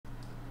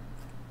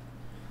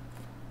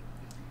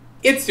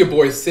It's your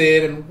boy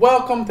Sid, and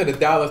welcome to the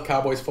Dallas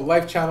Cowboys for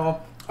Life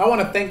channel. I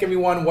want to thank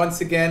everyone once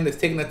again that's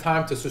taking the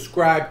time to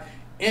subscribe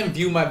and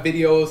view my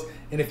videos.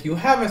 And if you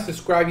haven't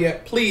subscribed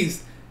yet,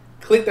 please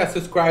click that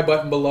subscribe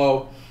button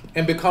below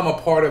and become a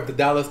part of the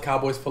Dallas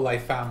Cowboys for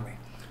Life family.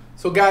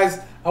 So guys,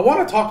 I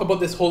want to talk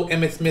about this whole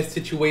Emmitt Smith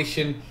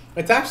situation.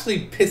 It's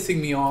actually pissing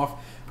me off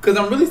because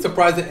I'm really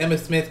surprised that Emmitt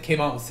Smith came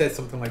out and said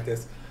something like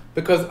this.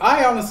 Because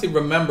I honestly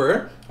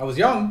remember, I was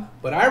young,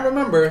 but I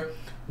remember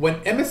when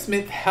Emmitt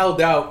Smith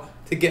held out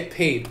to get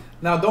paid.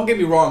 Now, don't get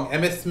me wrong,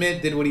 Emmitt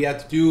Smith did what he had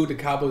to do. The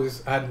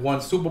Cowboys had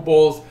won Super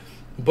Bowls,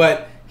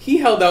 but he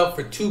held out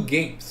for 2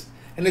 games.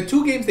 And the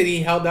 2 games that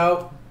he held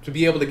out to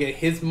be able to get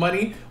his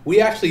money, we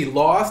actually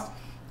lost,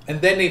 and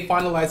then they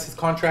finalized his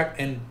contract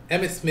and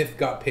Emmitt Smith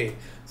got paid.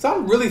 So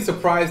I'm really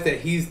surprised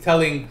that he's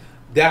telling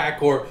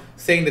Dak or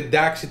saying that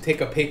Dak should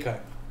take a pay cut.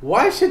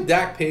 Why should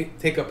Dak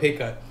take a pay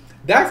cut?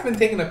 Dak's been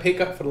taking a pay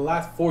cut for the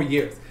last 4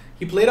 years.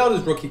 He played out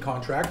his rookie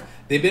contract.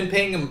 They've been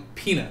paying him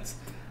peanuts.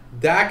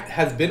 Dak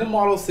has been a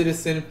model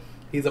citizen.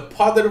 He's a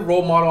positive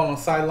role model on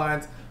the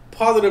sidelines,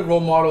 positive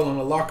role model in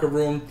the locker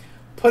room,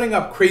 putting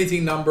up crazy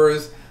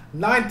numbers,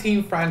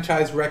 19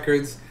 franchise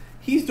records.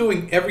 He's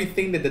doing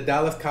everything that the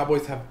Dallas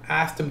Cowboys have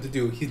asked him to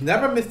do. He's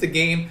never missed a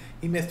game.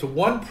 He missed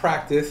 1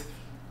 practice.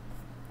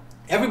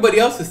 Everybody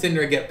else is sitting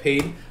there to get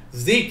paid.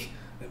 Zeke,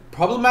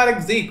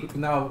 problematic Zeke.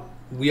 Now,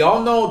 we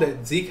all know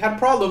that Zeke had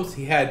problems.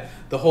 He had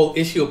the whole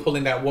issue of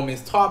pulling that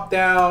woman's top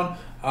down.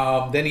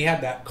 Then he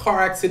had that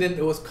car accident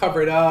that was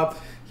covered up.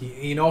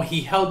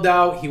 He held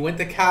out. He went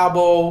to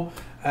Cabo,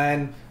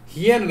 and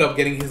he ended up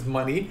getting his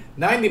money.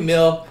 90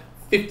 mil,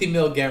 50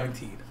 mil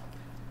guaranteed.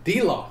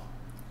 D-Law,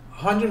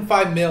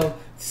 105 mil,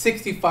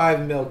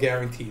 65 mil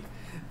guaranteed.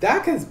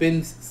 Dak has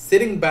been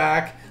sitting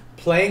back,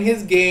 playing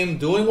his game,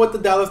 doing what the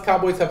Dallas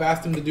Cowboys have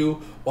asked him to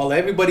do while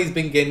everybody's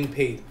been getting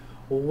paid.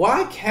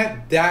 Why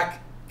can't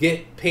Dak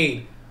get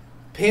paid?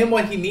 Pay him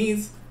what he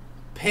needs,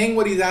 pay him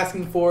what he's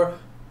asking for,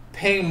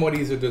 pay him what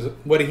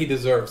he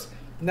deserves.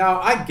 Now,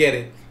 I get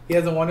it. He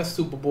hasn't won a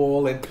Super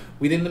Bowl and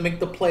we didn't make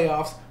the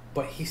playoffs,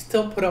 but he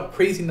still put up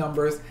crazy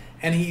numbers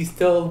and he's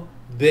still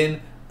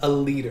been a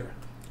leader.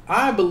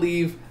 I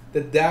believe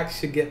that Dak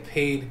should get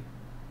paid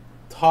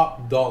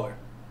top dollar.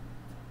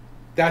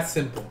 That's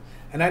simple.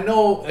 And I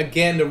know,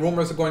 again, the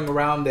rumors are going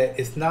around that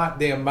it's not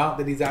the amount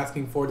that he's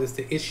asking for that's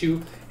the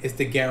issue, it's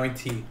the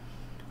guarantee.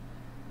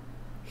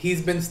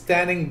 He's been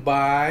standing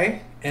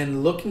by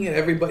and looking at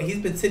everybody.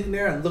 He's been sitting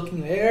there and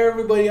looking at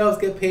everybody else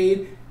get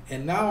paid.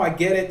 And now I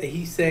get it that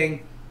he's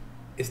saying,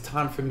 it's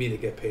time for me to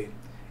get paid.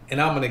 And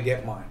I'm going to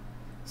get mine.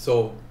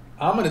 So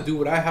I'm going to do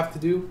what I have to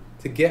do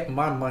to get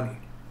my money.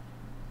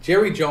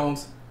 Jerry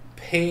Jones,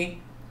 pay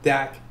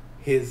Dak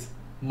his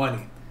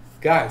money.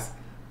 Guys,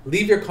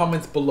 leave your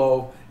comments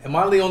below. Am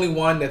I the only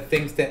one that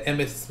thinks that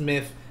Emmitt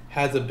Smith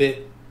has a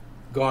bit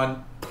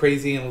gone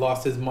crazy and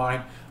lost his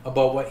mind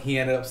about what he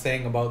ended up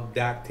saying about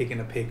Dak taking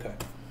a pay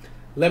cut?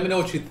 Let me know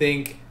what you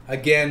think.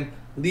 Again,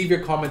 leave your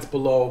comments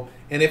below.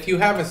 And if you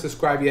haven't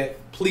subscribed yet,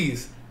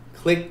 please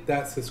click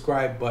that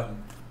subscribe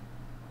button.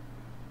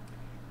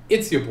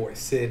 It's your boy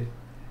Sid,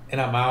 and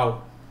I'm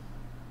out.